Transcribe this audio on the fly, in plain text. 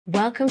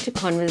Welcome to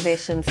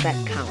Conversations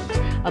That Count,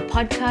 a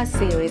podcast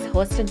series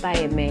hosted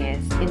by MAS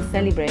in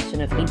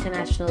celebration of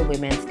International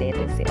Women's Day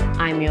this year.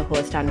 I'm your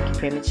host, Anuki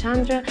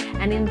Premachandra,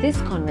 and in this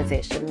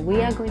conversation,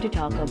 we are going to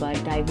talk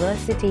about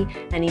diversity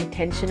and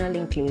intentional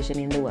inclusion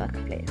in the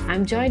workplace.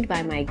 I'm joined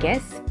by my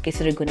guests,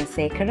 Isuru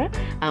Gunasekera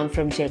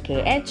from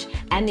JKH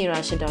and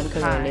Niasha Don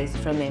Carolis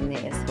from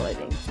MAS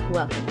Holdings.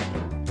 Welcome.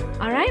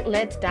 All right,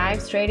 let's dive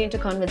straight into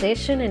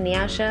conversation. And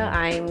Niasha,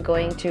 I'm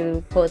going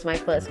to pose my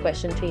first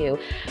question to you.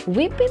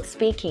 We've been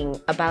speaking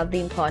about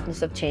the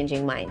importance of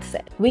changing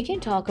mindset. We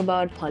can talk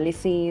about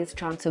policies,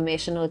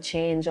 transformational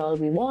change all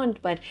we want,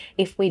 but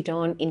if we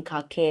don't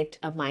inculcate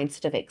a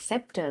mindset of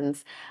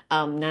acceptance,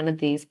 none of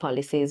these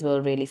policies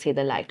will really see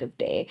the light of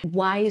day.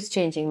 Why is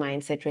changing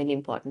mindset really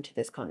important to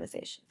this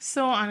conversation?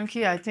 So,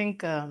 Anuki, I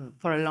think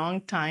for a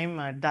long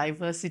time,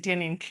 diversity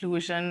and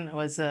inclusion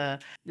was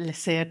let's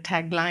say, a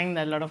tagline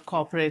that a lot of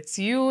corporates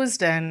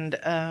used, and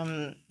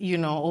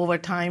over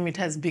time it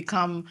has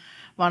become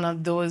one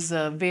of those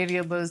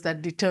variables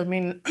that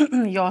determine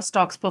your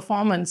stock's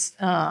performance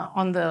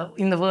in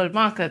the world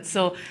market.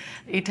 So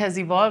it has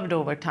evolved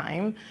over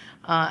time.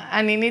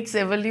 And in its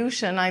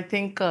evolution, I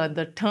think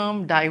the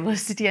term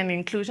diversity and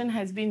inclusion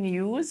has been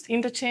used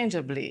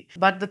interchangeably.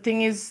 But the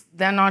thing is,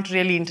 they're not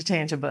really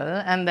interchangeable,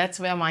 and that's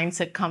where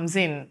mindset comes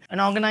in. An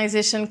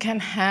organization can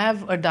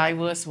have a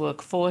diverse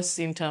workforce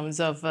in terms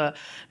of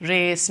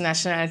race,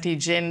 nationality,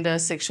 gender,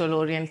 sexual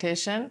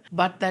orientation,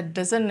 but that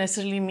doesn't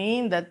necessarily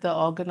mean that the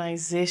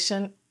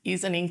organization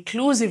is an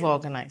inclusive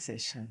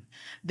organization.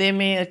 They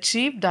may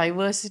achieve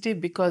diversity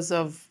because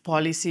of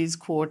policies,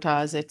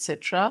 quotas,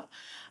 etc.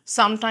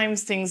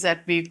 Sometimes things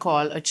that we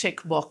call a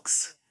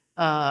checkbox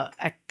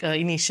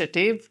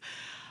initiative.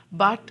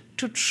 But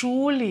to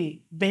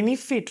truly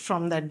benefit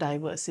from that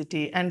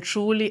diversity and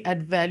truly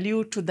add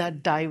value to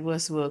that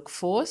diverse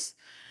workforce,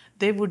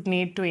 they would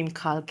need to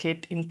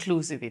inculcate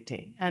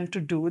inclusivity. And to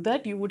do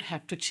that, you would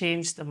have to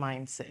change the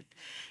mindset.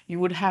 You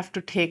would have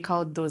to take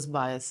out those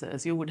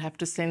biases. You would have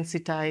to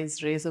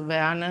sensitize, raise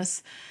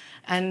awareness,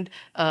 and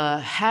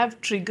have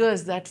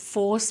triggers that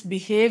force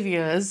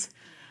behaviors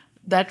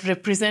that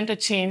represent a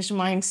changed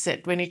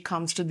mindset when it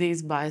comes to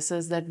these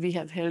biases that we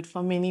have held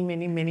for many,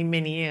 many, many,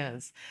 many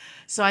years.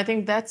 So I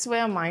think that's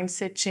where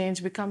mindset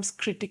change becomes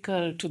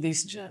critical to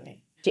this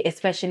journey.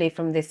 Especially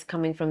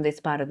coming from this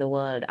part of the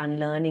world,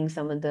 unlearning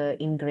some of the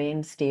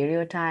ingrained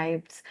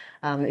stereotypes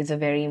is a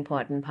very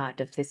important part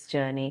of this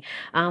journey.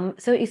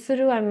 So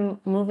Isuru, I'm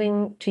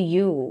moving to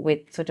you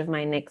with sort of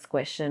my next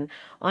question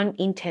on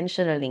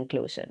intentional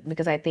inclusion,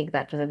 because I think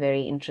that was a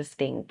very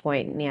interesting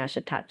point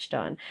Niasha touched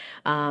on.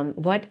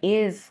 What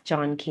is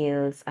John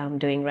Keells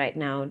doing right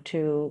now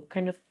to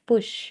kind of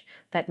push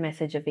that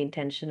message of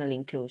intentional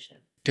inclusion?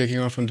 Taking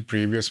off from the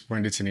previous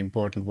point, it's an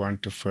important one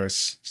to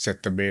first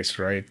set the base,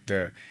 right?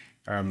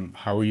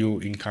 How you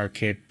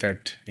inculcate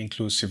that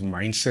inclusive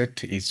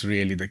mindset is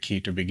really the key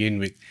to begin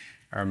with.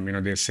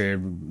 They say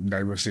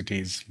diversity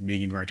is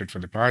being invited for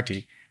the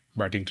party,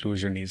 but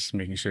inclusion is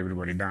making sure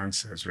everybody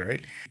dances,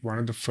 right? One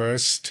of the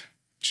first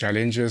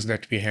challenges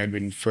that we had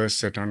when we first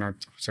set on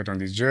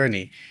this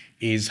journey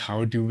is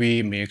how do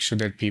we make sure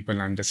that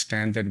people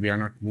understand that we are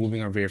not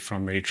moving away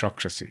from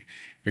meritocracy,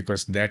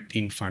 because that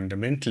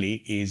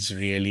fundamentally is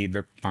really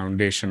the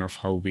foundation of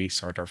how we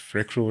sort of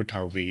recruit,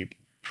 how we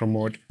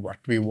promote. What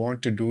we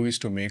want to do is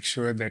to make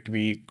sure that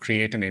we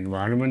create an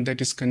environment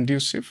that is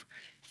conducive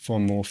for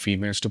more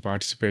females to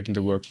participate in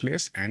the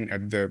workplace and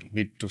at the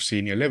mid to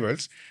senior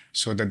levels,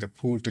 so that the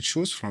pool to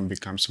choose from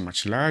becomes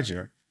much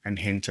larger, and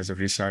hence as a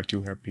result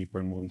you have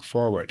people moving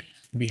forward.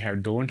 We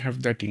don't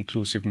have that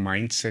inclusive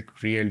mindset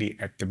really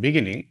at the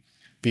beginning.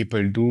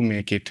 People do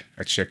make it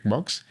a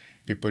checkbox.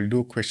 People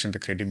do question the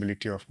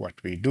credibility of what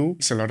we do.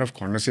 It's a lot of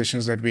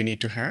conversations that we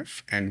need to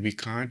have, and we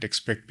can't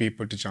expect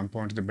people to jump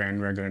onto the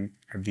bandwagon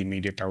at the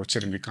immediate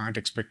outset, and we can't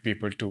expect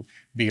people to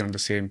be on the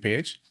same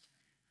page.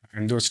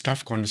 And those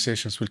tough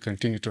conversations will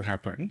continue to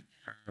happen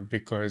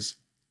because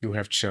you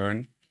have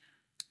churn.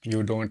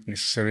 You don't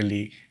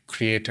necessarily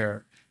create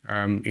an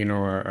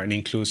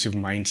inclusive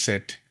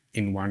mindset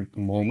in one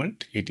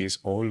moment. It is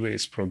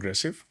always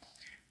progressive.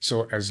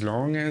 So as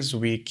long as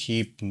we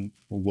keep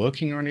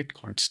working on it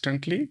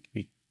constantly,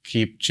 we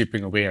keep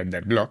chipping away at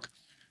that block,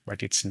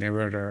 but it's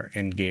never an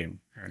end game,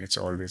 and it's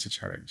always a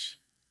challenge.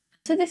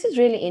 So this is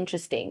really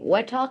interesting.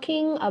 We're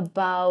talking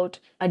about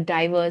a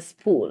diverse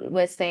pool.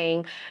 We're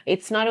saying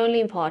it's not only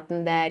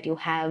important that you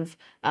have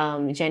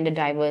gender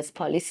diverse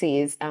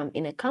policies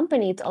in a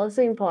company, it's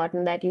also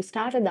important that you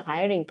start at the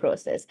hiring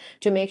process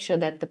to make sure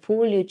that the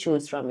pool you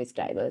choose from is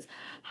diverse.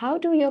 How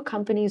do your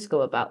companies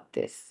go about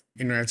this?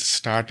 At the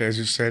start, as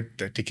you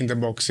said, ticking the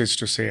boxes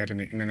to say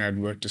in an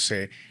advert to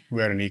say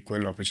we are an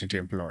equal opportunity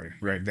employer,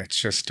 right? That's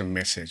just a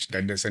message.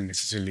 That doesn't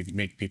necessarily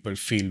make people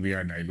feel we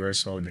are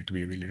diverse or that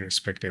we really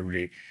respect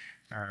every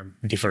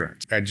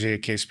difference. At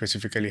JK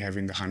specifically,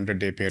 having the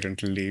 100-day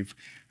parental leave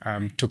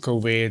took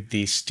away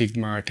the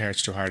stigma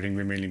attached to hiring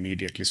women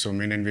immediately. So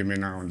men and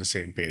women are on the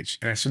same page.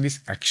 And so these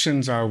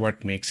actions are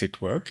what makes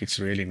it work. It's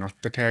really not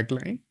the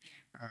tagline.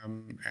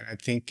 And I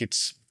think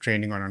it's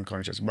training on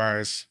unconscious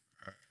bias,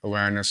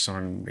 awareness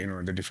on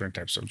the different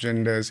types of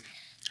genders.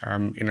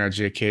 In our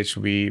JKH,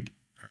 we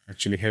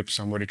actually help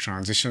somebody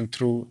transition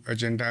through a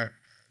gender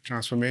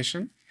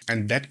transformation,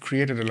 and that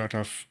created a lot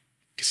of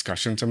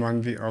discussions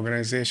among the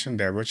organization.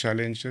 There were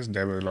challenges,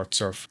 there were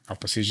lots of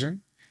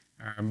opposition,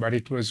 but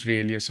it was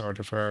really a sort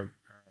of a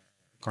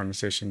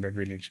conversation that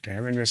we needed to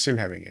have, and we're still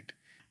having it.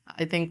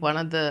 I think one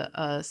of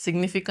the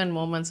significant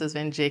moments is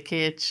when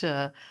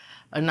JKH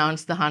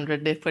announced the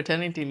 100-day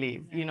paternity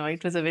leave.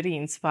 It was a very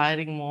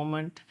inspiring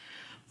moment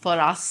for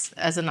us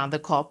as another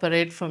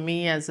corporate, for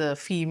me as a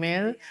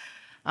female,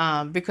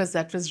 because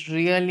that was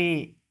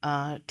really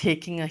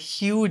taking a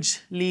huge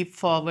leap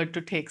forward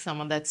to take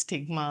some of that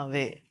stigma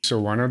away. So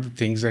one of the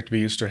things that we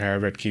used to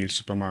have at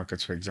Keells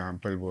supermarkets, for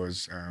example,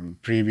 was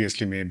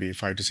previously, maybe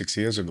 5 to 6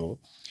 years ago,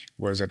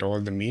 was that all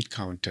the meat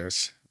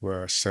counters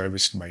were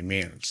serviced by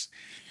males.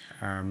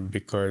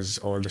 Because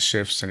all the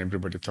chefs and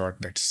everybody thought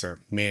that's a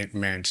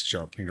man's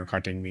job,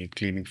 cutting meat,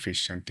 cleaning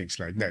fish, and things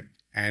like that.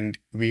 And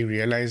we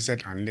realized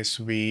that unless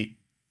we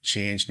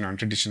change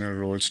non-traditional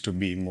roles to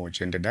be more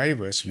gender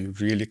diverse, we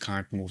really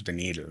can't move the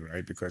needle,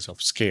 right, because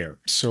of scale.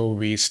 So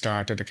we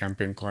started a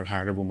campaign called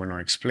Hire a Woman or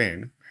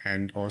Explain,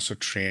 and also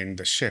train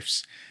the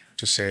chefs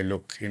to say,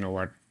 look,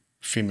 what,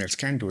 females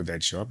can do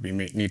that job. We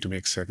need to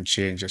make certain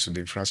changes to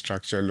the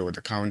infrastructure, lower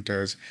the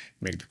counters,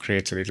 make the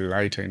crates a little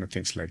lighter,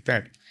 things like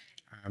that.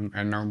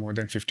 And now more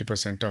than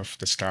 50% of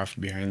the staff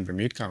behind the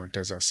meat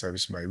counters are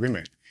serviced by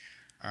women.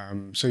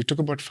 So it took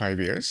about 5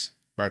 years,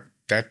 but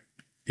that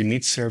in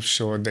itself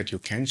showed that you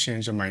can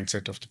change the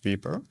mindset of the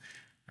people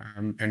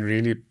and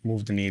really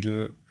move the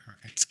needle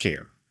at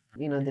scale.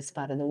 This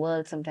part of the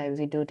world, sometimes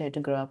we do tend to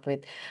grow up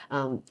with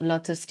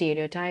lots of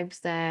stereotypes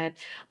that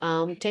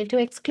tend to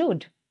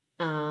exclude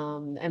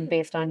and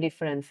based on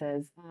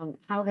differences.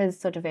 How has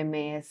sort of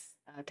MAS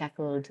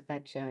tackled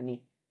that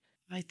journey?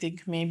 I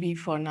think maybe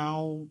for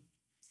now,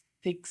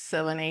 6,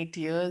 7, 8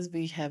 years,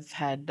 we have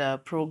had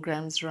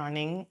programs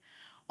running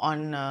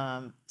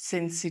on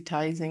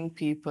sensitizing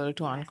people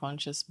to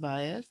unconscious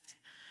bias.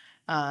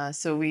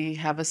 So we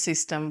have a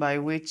system by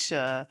which,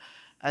 as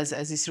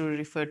Isuru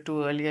referred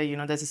to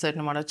earlier, there's a certain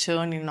amount of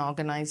churn in an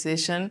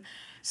organization.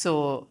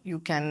 So you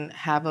can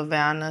have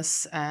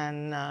awareness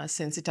and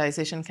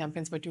sensitization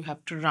campaigns, but you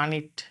have to run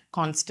it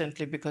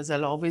constantly because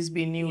there'll always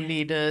be new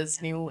leaders,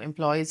 new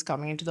employees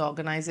coming into the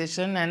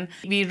organization. And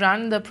we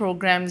run the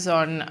programs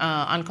on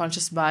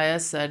unconscious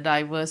bias,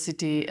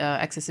 diversity,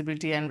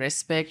 accessibility, and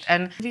respect.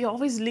 And we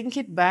always link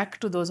it back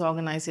to those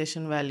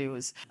organization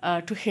values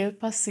to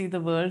help us see the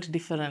world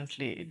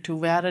differently, to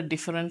wear a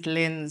different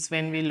lens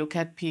when we look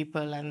at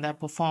people and their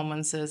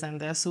performances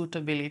and their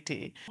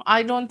suitability.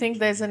 I don't think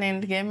there's an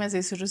end game, as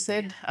Isuru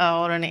said,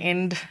 or an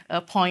end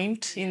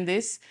point in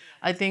this.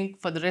 I think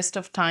for the rest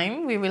of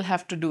time, we will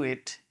have to do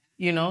it,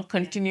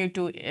 continue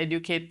to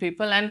educate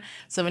people. And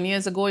 7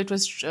 years ago, it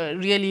was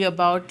really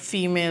about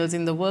females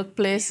in the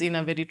workplace, in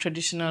a very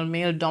traditional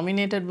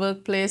male-dominated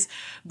workplace,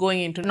 going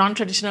into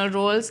non-traditional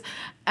roles.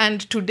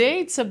 And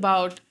today, it's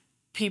about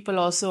people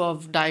also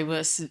of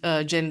diverse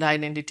gender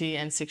identity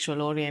and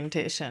sexual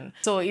orientation.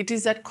 So it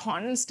is that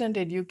constant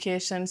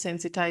education,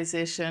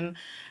 sensitization,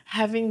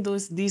 having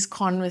these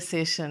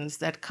conversations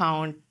that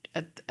count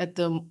at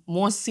the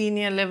most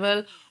senior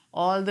level,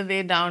 all the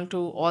way down to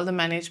all the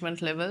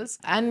management levels,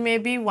 and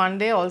maybe one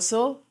day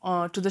also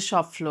to the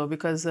shop floor,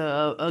 because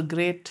a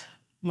great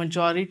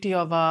majority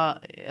of our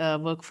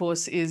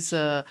workforce is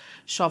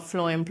shop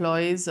floor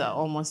employees,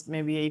 almost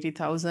maybe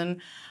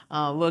 80,000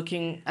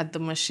 working at the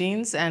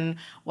machines. And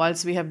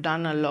whilst we have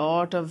done a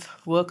lot of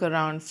work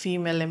around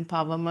female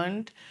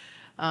empowerment,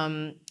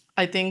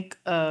 I think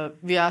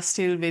we are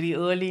still very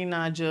early in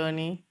our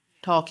journey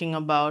talking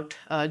about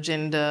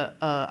gender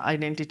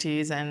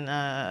identities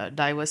and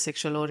diverse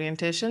sexual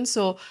orientation.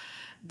 So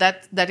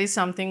that is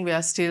something we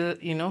are still,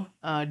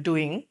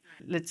 doing.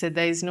 Let's say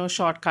there is no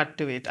shortcut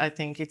to it. I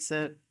think it's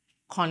a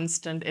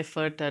constant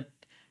effort at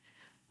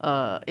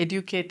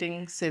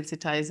educating,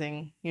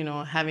 sensitizing,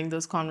 having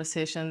those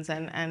conversations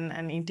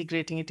and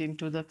integrating it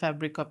into the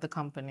fabric of the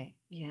company.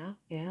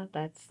 Yeah,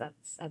 that's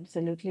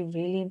absolutely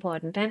really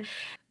important. And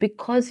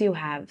because you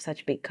have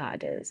such big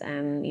cadres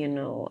and,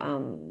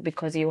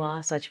 because you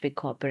are such big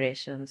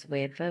corporations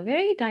with a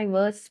very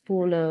diverse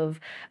pool of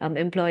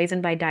employees,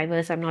 and by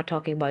diverse, I'm not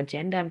talking about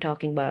gender, I'm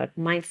talking about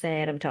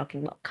mindset, I'm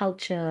talking about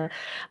culture,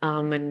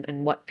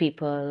 and what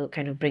people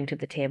kind of bring to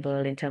the table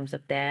in terms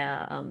of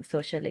their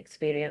social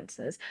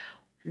experiences.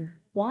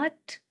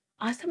 What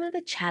are some of the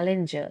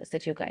challenges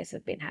that you guys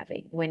have been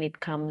having when it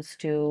comes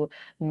to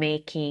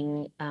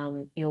making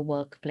your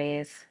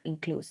workplace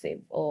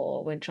inclusive,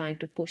 or when trying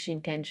to push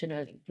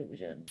intentional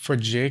inclusion? For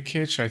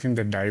JKH, I think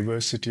the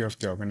diversity of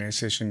the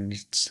organization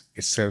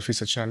itself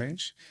is a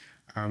challenge.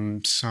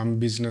 Some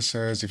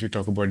businesses, if you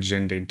talk about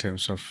gender in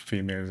terms of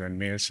females and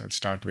males, I'll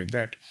start with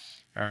that.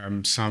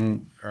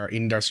 Some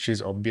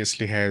industries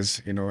obviously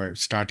has, a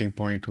starting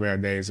point where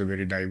there is a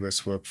very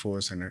diverse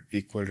workforce and an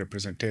equal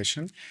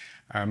representation,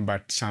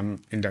 but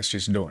some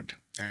industries don't,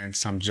 and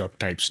some job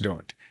types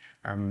don't.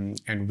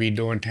 And we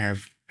don't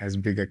have as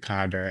big a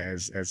cadre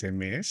as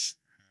MAS.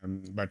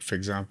 But for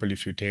example,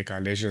 if you take our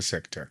leisure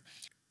sector,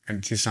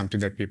 and this is something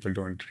that people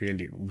don't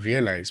really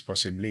realize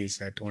possibly, is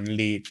that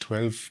only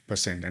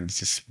 12%, and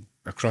this is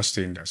across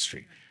the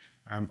industry,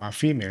 are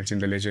females in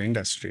the leisure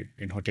industry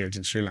in hotels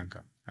in Sri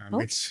Lanka.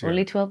 It's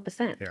only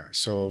 12%. Yeah,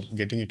 so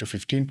getting it to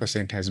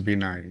 15% has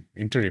been our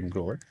interim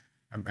goal.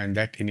 And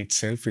that in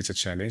itself is a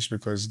challenge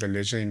because the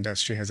leisure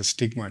industry has a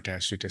stigma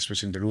attached to it,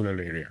 especially in the rural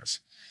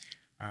areas.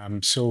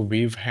 So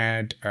we've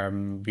had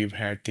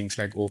things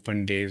like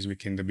open days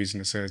within the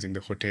businesses, in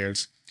the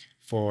hotels,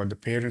 for the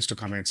parents to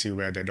come and see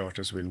where their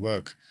daughters will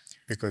work,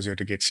 because you have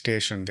to get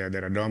stationed there.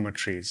 There are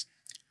dormitories.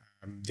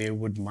 They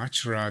would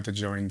much rather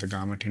join the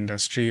garment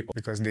industry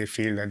because they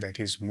feel that that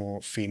is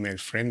more female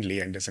friendly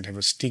and doesn't have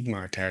a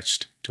stigma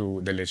attached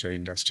to the leisure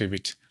industry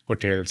with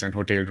hotels and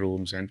hotel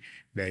rooms, and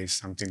there is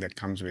something that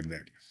comes with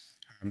that.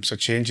 So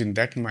changing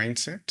that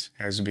mindset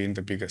has been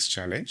the biggest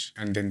challenge.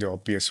 And then the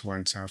obvious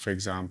ones are, for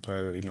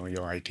example,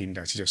 your IT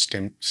industry, your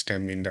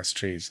STEM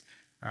industries.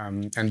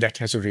 And that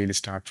has to really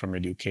start from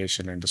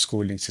education and the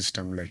schooling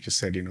system. Like you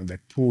said,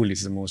 that pool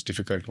is the most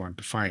difficult one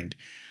to find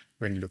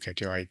when you look at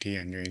your IT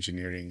and your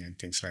engineering and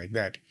things like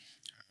that.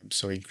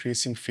 So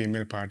increasing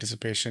female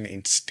participation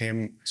in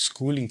STEM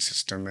schooling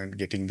system and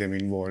getting them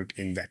involved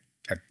in that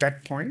at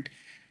that point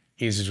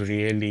is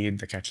really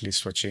the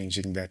catalyst for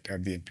changing that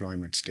at the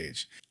employment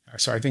stage.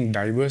 So I think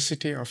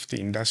diversity of the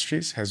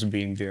industries has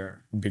been the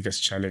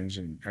biggest challenge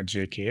at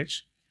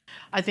JKH.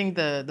 I think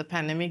the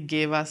pandemic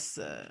gave us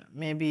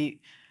maybe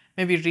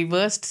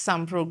reversed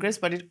some progress,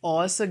 but it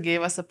also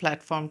gave us a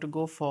platform to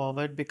go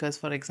forward because,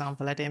 for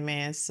example, at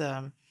MAS,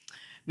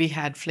 we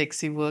had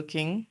flexi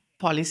working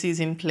policies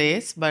in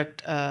place,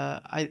 but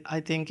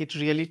I think it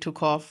really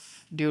took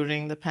off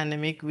during the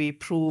pandemic. We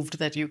proved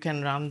that you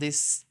can run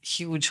this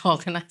huge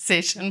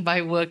organization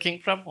by working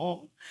from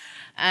home.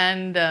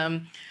 And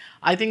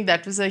I think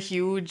that was a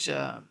huge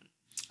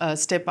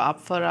step up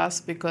for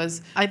us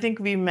because I think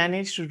we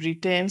managed to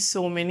retain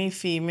so many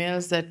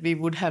females that we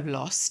would have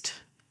lost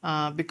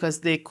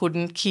because they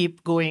couldn't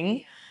keep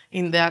going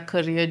in their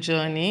career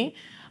journey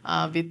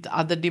with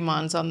other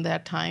demands on their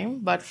time.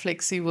 But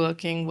flexi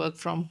working, work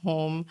from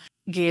home,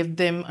 gave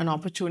them an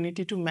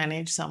opportunity to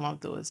manage some of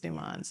those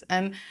demands.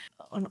 And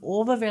an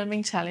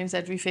overwhelming challenge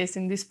that we face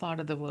in this part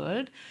of the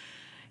world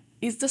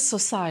is the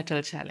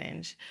societal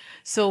challenge.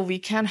 So we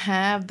can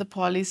have the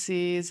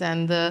policies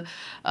and the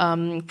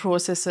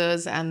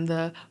processes and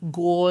the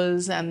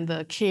goals and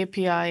the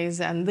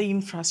KPIs and the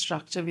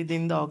infrastructure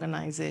within the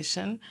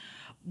organization.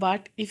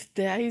 But if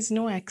there is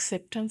no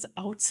acceptance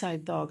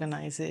outside the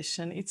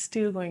organization, it's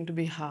still going to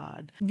be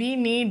hard. We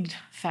need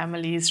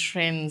families,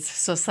 friends,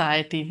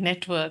 society,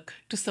 network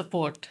to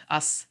support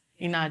us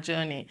in our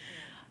journey.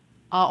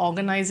 Our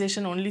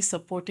organization only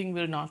supporting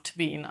will not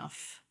be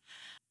enough.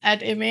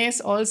 At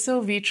MAS also,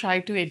 we try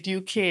to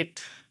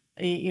educate,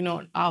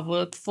 our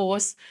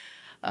workforce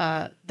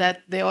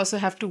that they also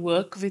have to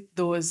work with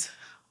those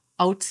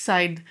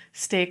outside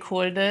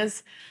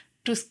stakeholders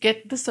to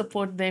get the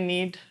support they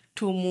need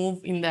to move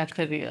in their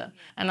career.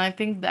 And I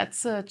think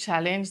that's a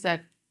challenge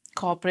that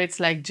corporates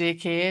like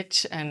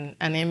JKH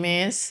and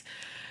MAS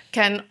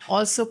can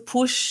also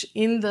push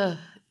in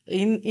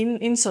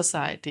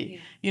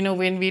society.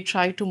 When we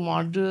try to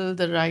model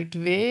the right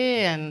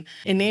way and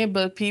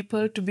enable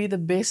people to be the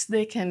best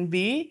they can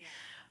be,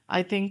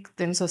 I think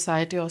then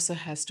society also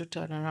has to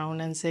turn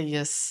around and say,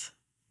 yes,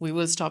 we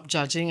will stop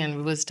judging and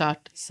we will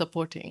start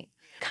supporting.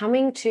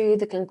 Coming to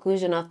the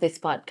conclusion of this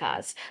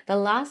podcast, the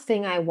last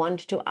thing I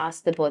want to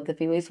ask the both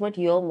of you is what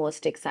you're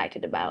most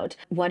excited about.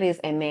 What is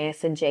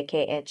MAS and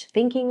JKH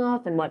thinking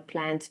of, and what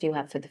plans do you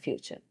have for the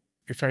future?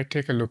 If I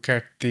take a look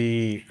at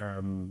the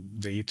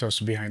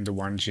ethos behind the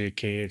One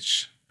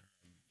JKH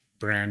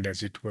brand,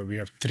 as it were, we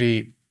have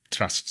three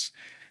thrusts.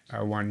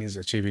 One is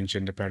achieving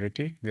gender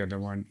parity. The other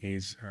one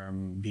is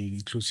being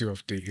inclusive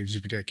of the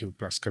LGBTIQ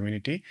plus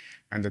community.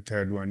 And the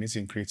third one is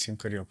increasing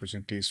career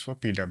opportunities for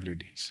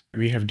PWDs.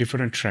 We have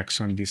different tracks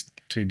on these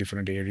three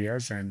different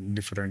areas and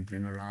different,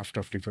 raft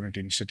of different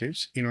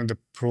initiatives. The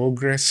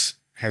progress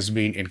has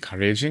been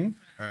encouraging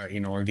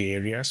in all the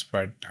areas,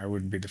 but I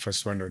would be the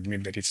first one to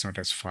admit that it's not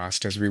as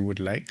fast as we would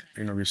like.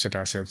 We've set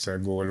ourselves a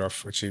goal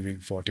of achieving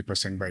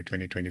 40% by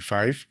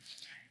 2025.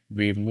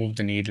 We've moved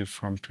the needle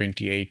from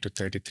 28 to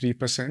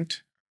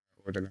 33%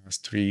 over the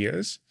last 3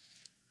 years,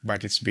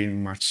 but it's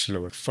been much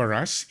slower. For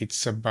us,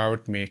 it's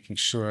about making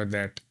sure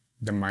that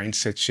the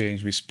mindset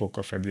change we spoke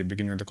of at the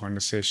beginning of the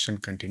conversation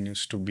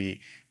continues to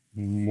be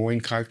more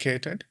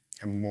inculcated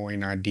and more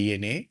in our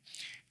DNA,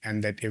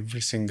 and that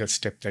every single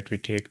step that we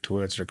take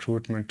towards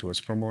recruitment, towards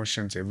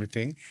promotions,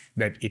 everything,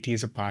 that it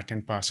is a part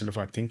and parcel of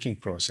our thinking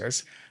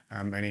process.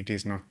 And it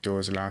is not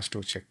those last two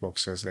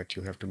checkboxes that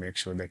you have to make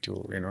sure that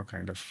you,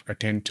 kind of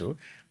attend to,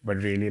 but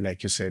really,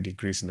 like you said,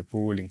 increasing the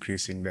pool,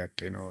 increasing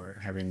that,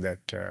 having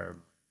that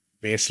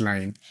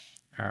baseline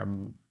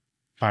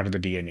part of the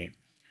DNA.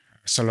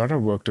 So a lot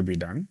of work to be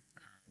done.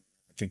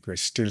 I think we're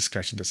still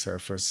scratching the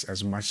surface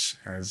as much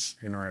as,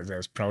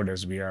 as proud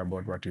as we are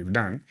about what we've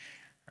done.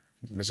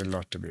 there's a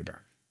lot to be done.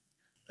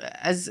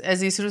 As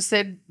Isuru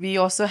said, we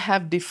also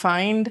have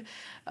defined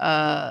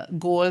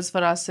goals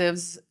for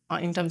ourselves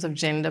in terms of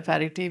gender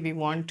parity. We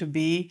want to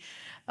be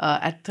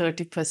at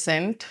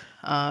 30%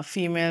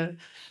 female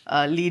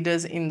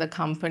leaders in the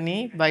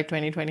company by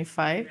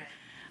 2025.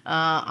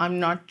 I'm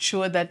not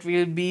sure that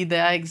we'll be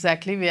there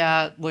exactly. We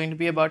are going to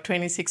be about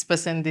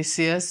 26% this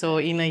year. So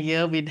in a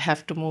year, we'd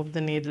have to move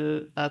the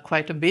needle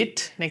quite a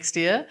bit next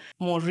year.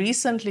 More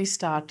recently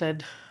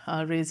started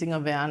raising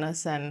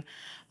awareness and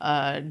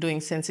doing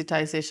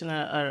sensitization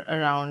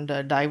around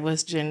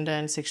diverse gender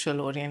and sexual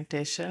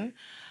orientation.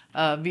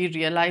 We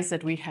realized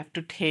that we have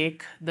to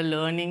take the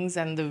learnings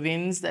and the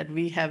wins that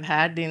we have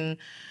had in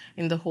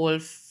the whole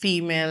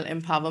female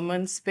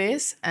empowerment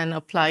space and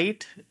apply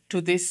it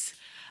to this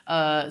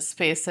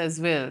space as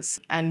well.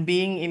 And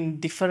being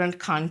in different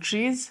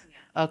countries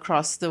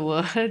across the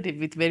world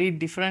with very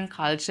different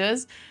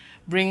cultures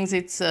brings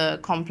its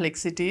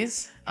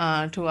complexities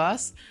to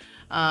us.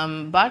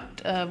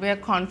 But we are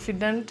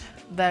confident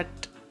that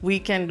we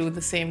can do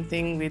the same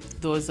thing with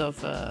those of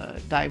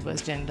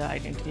diverse gender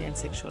identity and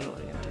sexual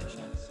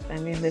orientation. I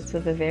mean, this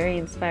was a very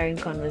inspiring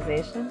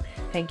conversation.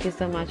 Thank you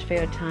so much for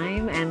your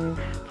time and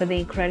for the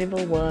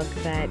incredible work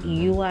that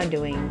you are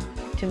doing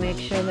to make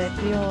sure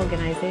that your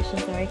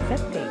organizations are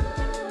accepting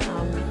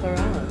for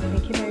all.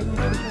 Thank you very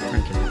much.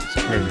 Thank you. It's a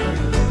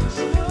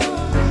pleasure.